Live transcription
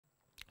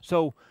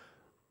So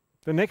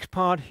the next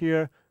part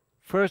here,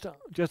 first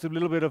just a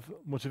little bit of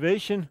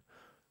motivation.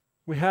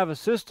 We have a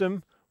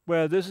system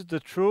where this is the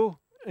true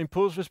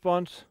impulse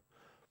response,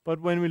 but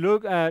when we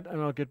look at,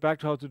 and I'll get back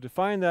to how to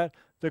define that,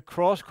 the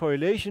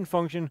cross-correlation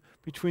function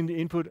between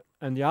the input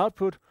and the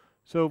output.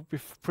 So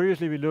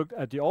previously we looked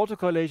at the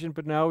autocorrelation,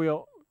 but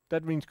now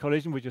that means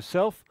correlation with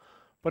yourself.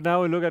 But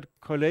now we look at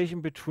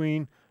correlation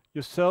between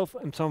yourself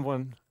and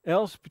someone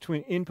else,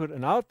 between input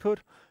and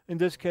output. In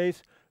this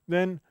case,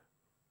 then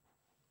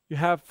you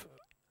have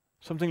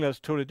something that's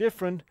totally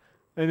different.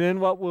 And then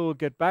what we'll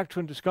get back to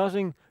in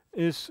discussing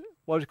is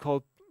what is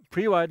called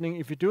pre-widening.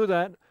 If you do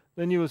that,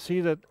 then you will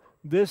see that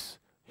this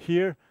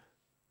here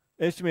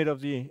estimate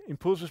of the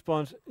impulse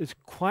response is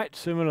quite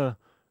similar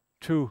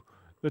to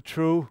the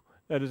true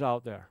that is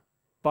out there.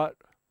 But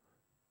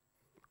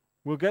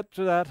we'll get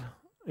to that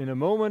in a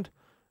moment.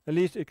 At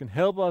least it can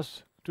help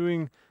us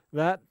doing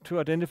that to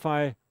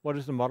identify what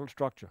is the model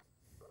structure.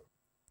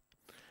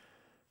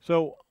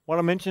 So what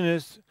I mentioned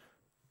is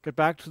get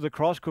back to the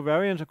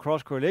cross-covariance or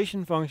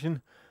cross-correlation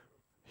function.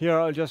 Here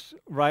I'll just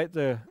write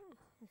the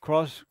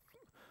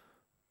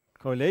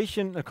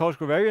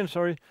cross-covariance,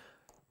 sorry.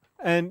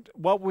 And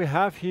what we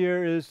have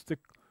here is the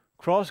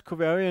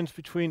cross-covariance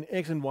between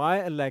x and y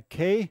at lag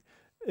k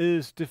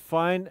is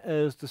defined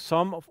as the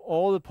sum of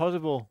all the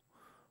possible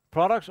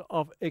products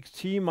of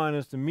xt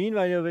minus the mean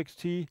value of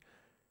xt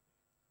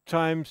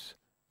times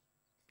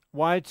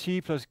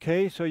yt plus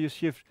k. So you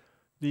shift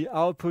the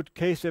output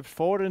k steps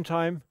forward in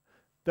time.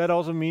 That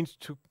also means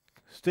to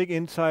stick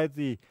inside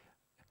the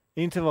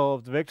interval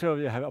of the vector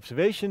you have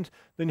observations,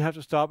 then you have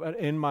to stop at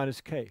n minus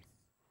k.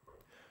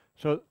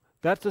 So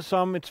that's the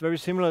sum. It's very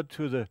similar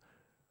to the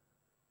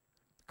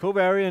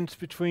covariance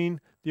between.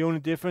 The only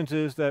difference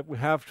is that we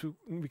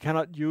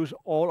cannot use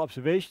all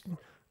observation.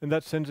 In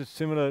that sense, it's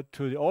similar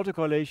to the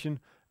autocorrelation.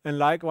 And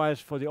likewise,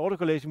 for the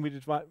autocorrelation, we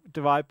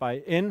divide by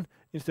n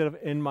instead of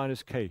n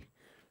minus k.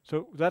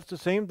 So that's the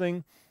same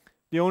thing.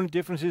 The only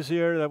difference is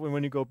here that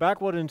when you go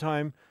backward in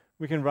time,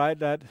 we can write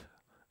that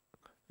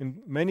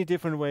in many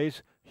different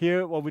ways.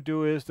 Here, what we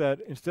do is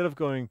that instead of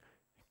going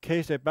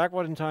k step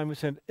backward in time, we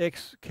send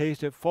x k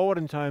step forward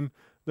in time.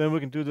 Then we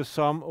can do the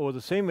sum over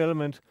the same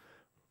element.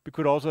 We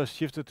could also have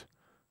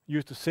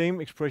use the same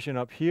expression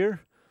up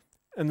here,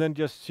 and then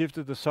just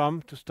shifted the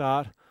sum to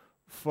start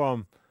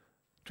to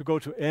go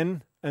to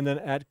n, and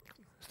then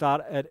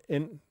start at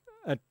n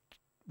at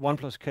 1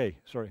 plus k.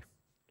 Sorry.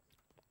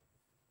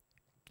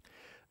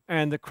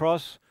 And the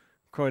cross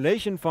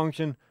correlation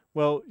function,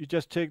 well, you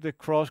just take the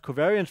cross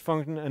covariance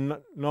function and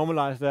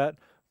normalize that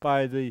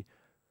by the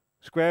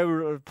square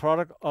root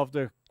product of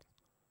the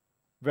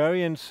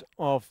variance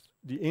of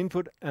the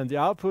input and the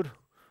output,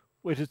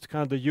 which is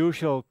kind of the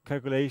usual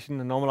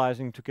calculation and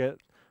normalizing to get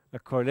a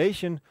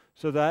correlation.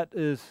 So that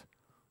is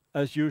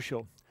as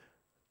usual.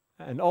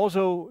 And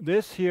also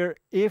this here,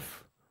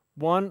 if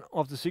one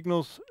of the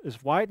signals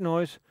is white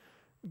noise,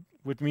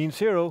 which means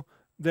 0,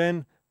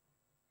 then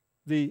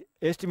the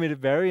estimated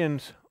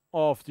variance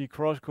of the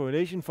cross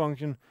correlation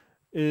function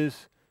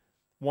is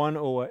 1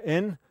 over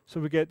n. So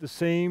we get the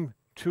same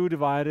 2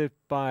 divided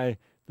by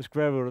the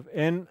square root of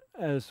n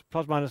as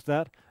plus minus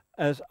that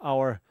as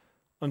our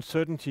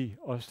uncertainty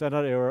or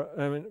standard error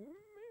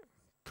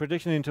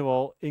prediction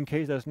interval in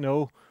case there's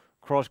no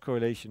cross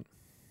correlation.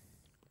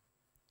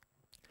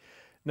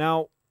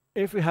 Now,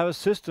 if we have a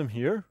system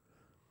here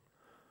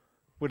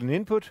with an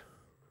input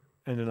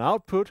and an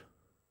output,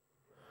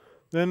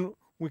 then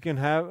we can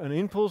have an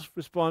impulse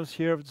response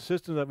here of the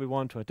system that we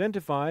want to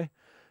identify.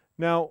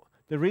 Now,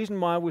 the reason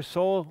why we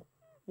saw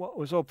what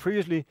we saw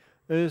previously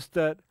is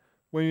that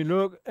when you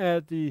look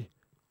at the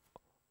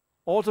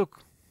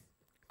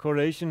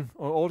autocorrelation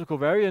or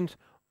autocovariance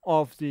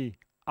of the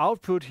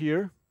output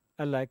here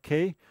at lag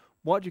k,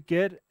 what you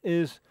get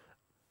is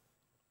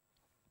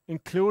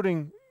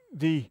including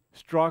the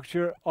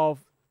structure of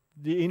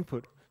the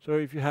input. So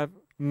if you have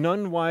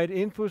non-white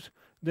inputs,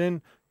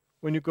 then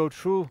when you go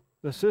through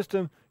the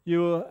system, you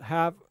will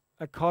have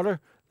a color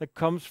that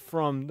comes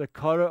from the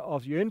color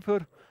of your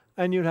input,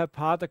 and you'll have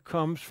part that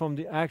comes from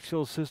the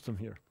actual system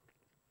here.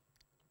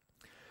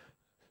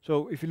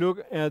 So if you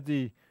look at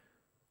the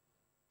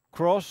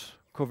cross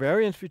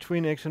covariance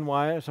between x and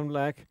y at some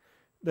lag,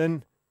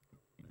 then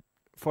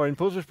for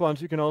impulse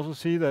response, you can also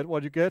see that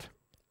what you get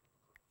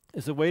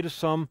is the weighted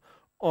sum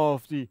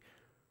of the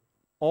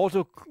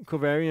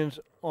autocovariance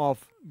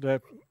of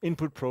the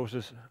input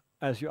process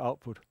as your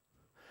output.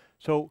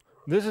 So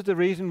this is the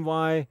reason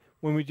why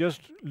when we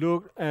just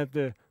look at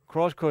the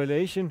cross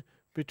correlation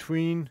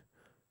between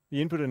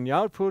the input and the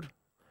output,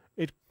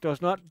 it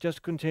does not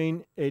just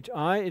contain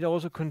HI, it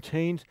also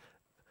contains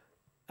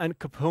a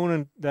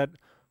component that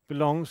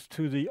belongs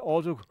to the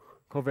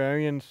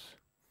autocovariance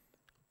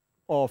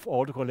of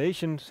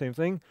autocorrelation, same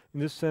thing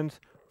in this sense,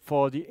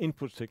 for the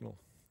input signal.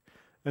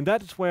 And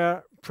that's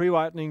where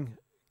pre-widening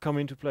come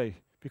into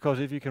play, because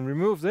if you can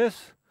remove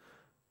this,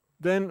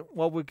 then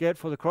what we get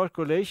for the cross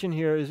correlation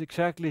here is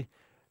exactly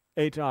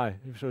HI.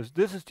 So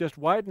this is just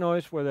white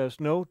noise where there's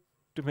no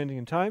depending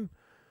on time,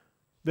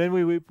 then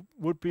we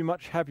would be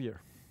much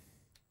happier.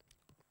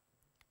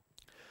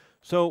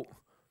 So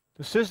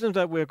the systems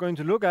that we're going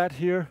to look at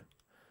here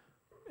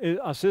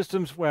are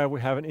systems where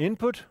we have an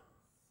input,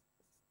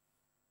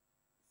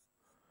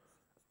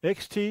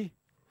 xt,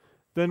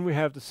 then we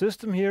have the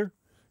system here,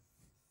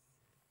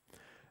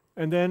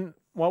 and then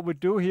what we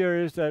do here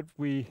is that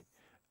we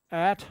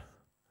add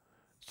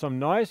some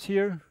noise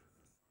here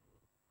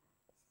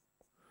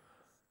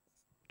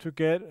to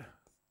get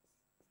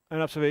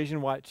an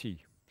observation yt.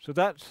 So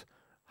that's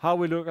how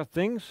we look at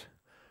things,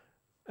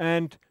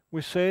 and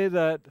we say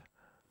that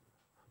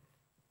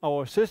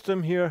our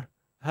system here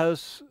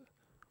has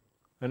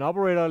an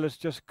operator, let's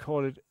just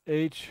call it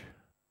h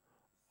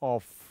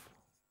of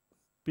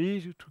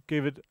b to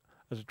give it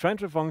as a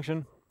transfer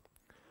function.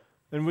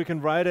 Then we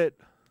can write it,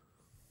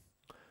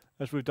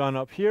 as we've done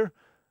up here,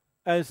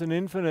 as an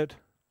infinite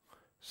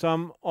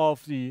sum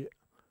of the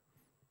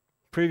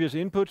previous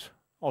inputs,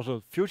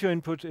 also future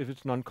inputs if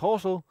it's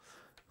non-causal,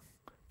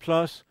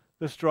 plus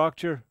the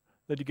structure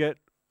that you get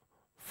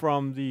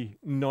from the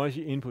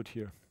noisy input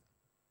here.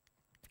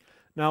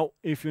 Now,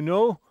 if you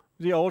know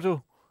the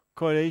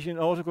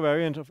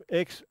autocovariance of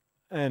x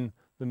and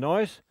the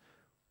noise,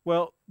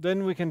 well,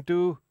 then we can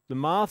do the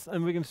math,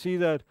 and we can see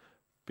that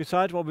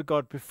besides what we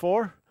got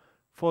before,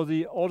 for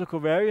the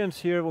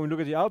autocovariance here, when we look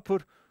at the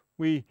output,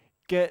 we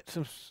get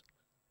some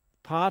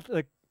part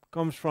that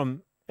comes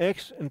from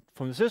x and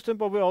from the system,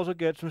 but we also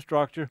get some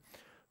structure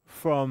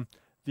from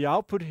the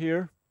output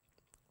here.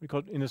 We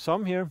got in a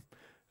sum here,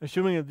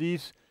 assuming that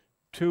these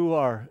two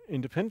are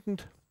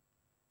independent.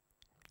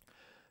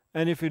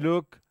 And if we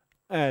look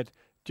at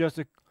just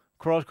the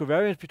cross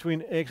covariance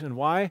between x and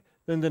y,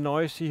 then the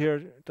noise here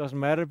doesn't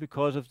matter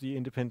because of the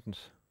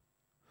independence.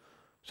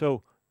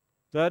 So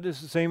that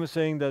is the same as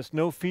saying there's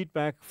no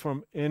feedback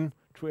from n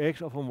to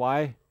x or from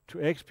y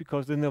to x,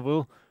 because then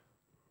they'll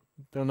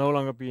no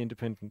longer be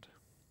independent.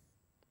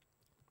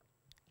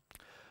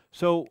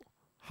 So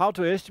how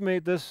to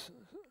estimate this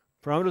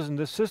parameters in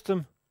this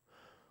system?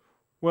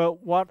 Well,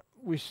 what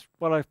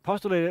I've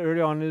postulated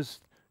earlier on is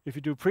if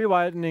you do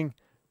pre-widening,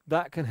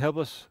 that can help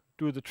us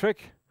do the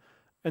trick.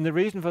 And the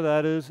reason for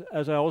that is,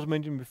 as I also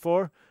mentioned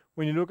before,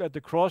 when you look at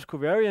the cross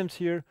covariance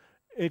here,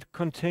 it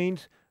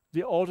contains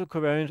the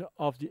autocovariance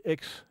of the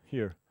x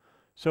here.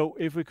 So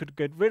if we could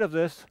get rid of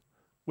this,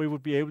 we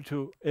would be able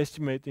to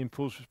estimate the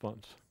impulse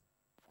response.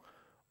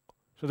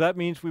 So that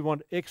means we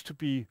want x to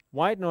be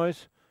white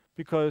noise,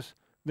 because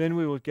then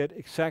we will get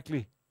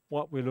exactly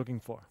what we're looking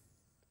for.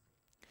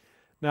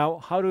 Now,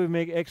 how do we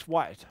make x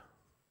white?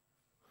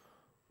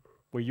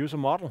 We use a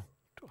model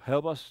to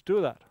help us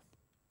do that.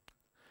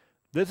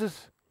 This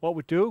is what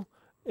we do.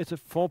 It's a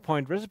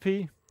 4-point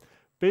recipe.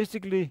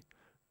 Basically,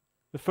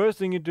 the first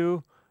thing you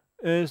do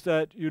is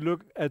that you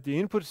look at the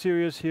input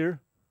series here,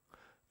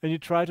 and you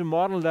try to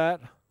model that.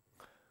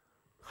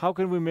 How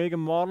can we make a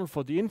model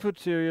for the input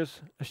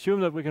series? Assume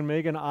that we can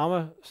make an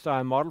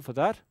ARMA-style model for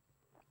that.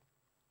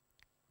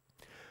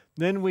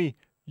 Then we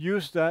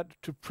use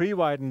that to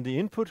pre-widen the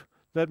input.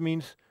 That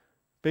means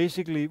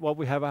basically what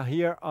we have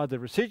here are the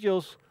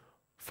residuals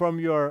from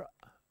your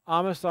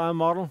ARMA-style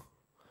model.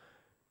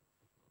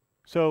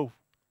 So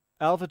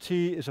alpha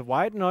t is a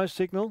white noise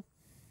signal.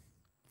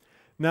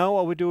 Now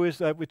what we do is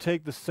that we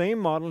take the same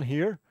model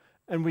here,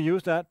 and we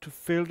use that to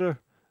filter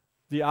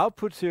the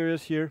output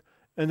series here,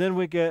 and then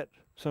we get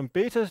some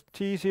beta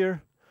t's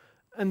here,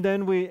 and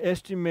then we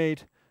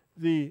estimate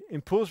the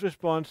impulse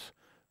response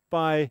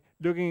by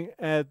looking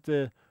at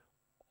the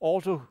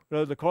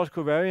cross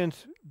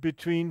covariance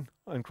between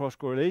and cross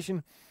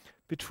correlation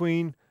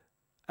between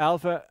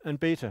alpha and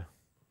beta.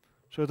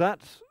 So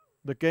that's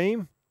the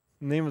game,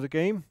 name of the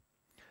game.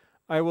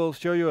 I will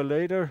show you a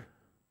later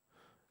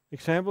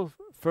example.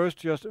 First,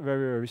 just a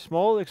very, very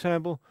small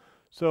example.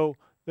 So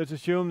let's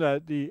assume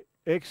that the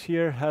x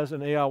here has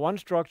an AR1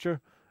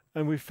 structure,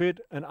 and we fit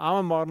an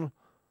ARMA model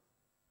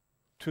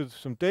to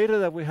some data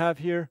that we have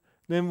here.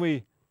 Then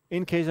we,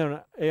 in case of an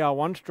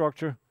AR1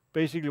 structure,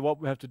 basically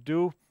what we have to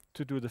do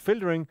the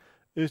filtering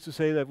is to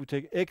say that we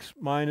take x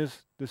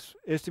minus this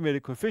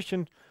estimated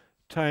coefficient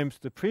times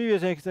the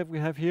previous x that we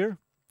have here.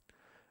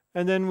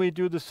 And then we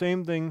do the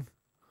same thing,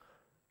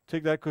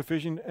 take that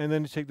coefficient, and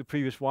then take the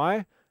previous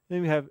y.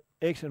 Then we have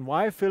x and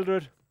y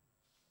filtered.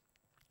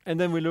 And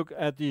then we look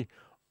at the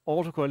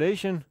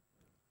autocorrelation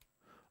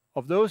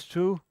of those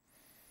two.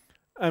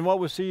 And what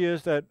we see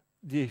is that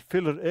the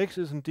filtered x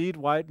is indeed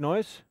white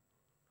noise.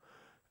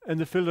 And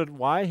the filtered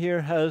y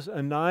here has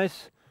a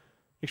nice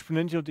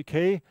exponential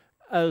decay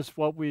as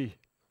what we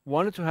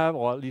wanted to have,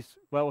 or at least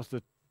what was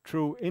the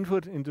true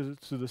input into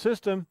the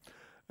system.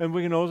 And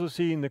we can also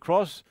see in the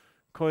cross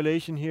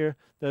correlation here,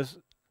 there's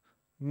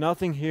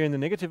nothing here in the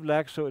negative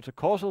lag, so it's a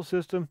causal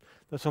system.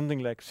 There's something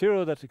like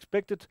 0 that's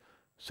expected.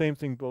 Same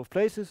thing both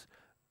places.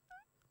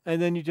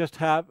 And then you just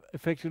have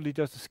effectively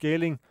just a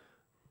scaling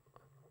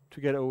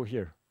to get over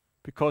here,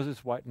 because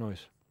it's white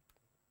noise.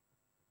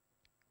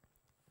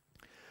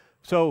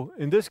 So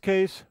in this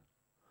case,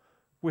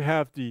 we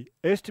have the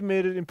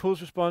estimated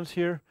impulse response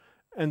here,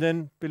 and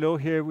then below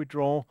here we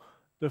draw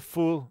the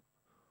full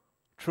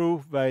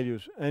true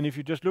values. And if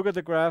you just look at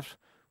the graphs,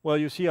 well,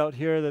 you see out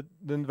here that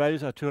the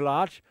values are too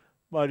large,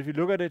 but if you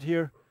look at it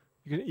here,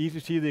 you can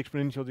easily see the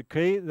exponential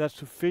decay. That's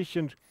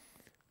sufficient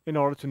in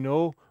order to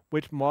know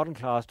which modern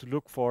class to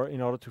look for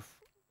in order to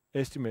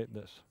estimate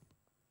this.